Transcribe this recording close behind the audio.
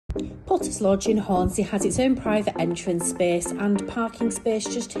Potter's Lodge in Hornsea has its own private entrance space and parking space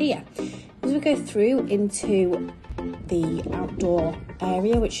just here. As we go through into the outdoor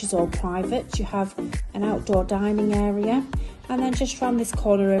area, which is all private, you have an outdoor dining area, and then just around this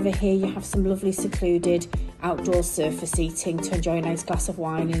corner over here you have some lovely secluded outdoor sofa seating to enjoy a nice glass of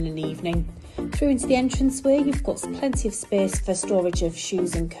wine in an evening. Through into the entranceway you've got plenty of space for storage of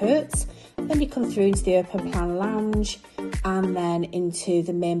shoes and coats. Then you come through into the open plan lounge and then into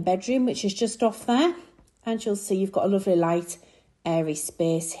the main bedroom, which is just off there, and you'll see you've got a lovely light airy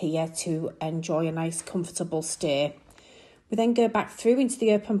space here to enjoy a nice comfortable stay. We then go back through into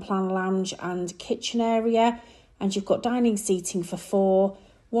the open plan lounge and kitchen area, and you've got dining seating for 4,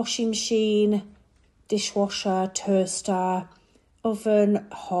 washing machine, dishwasher, toaster, oven,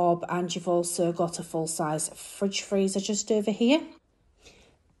 hob, and you've also got a full-size fridge freezer just over here.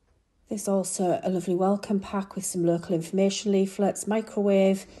 There's also a lovely welcome pack with some local information leaflets,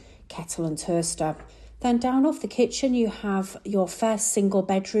 microwave, kettle and toaster. Then down off the kitchen you have your first single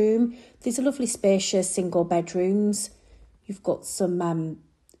bedroom. These are lovely spacious single bedrooms. You've got some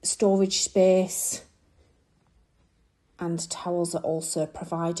storage space, and towels are also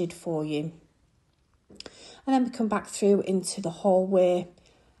provided for you. And then we come back through into the hallway,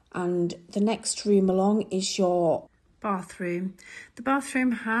 and the next room along is your bathroom. The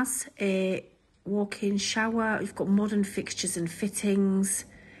bathroom has a walk-in shower. You've got modern fixtures and fittings.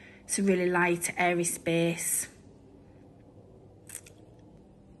 It's a really light, airy space.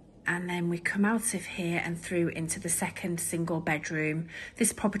 And then we come out of here and through into the second single bedroom.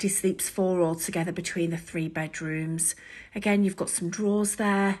 This property sleeps 4 altogether between the 3 bedrooms. Again, you've got some drawers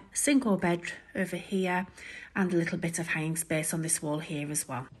there, single bed over here, and a little bit of hanging space on this wall here as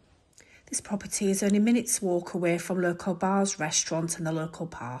well. This property is only a minute's walk away from local bars, restaurants and the local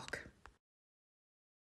park.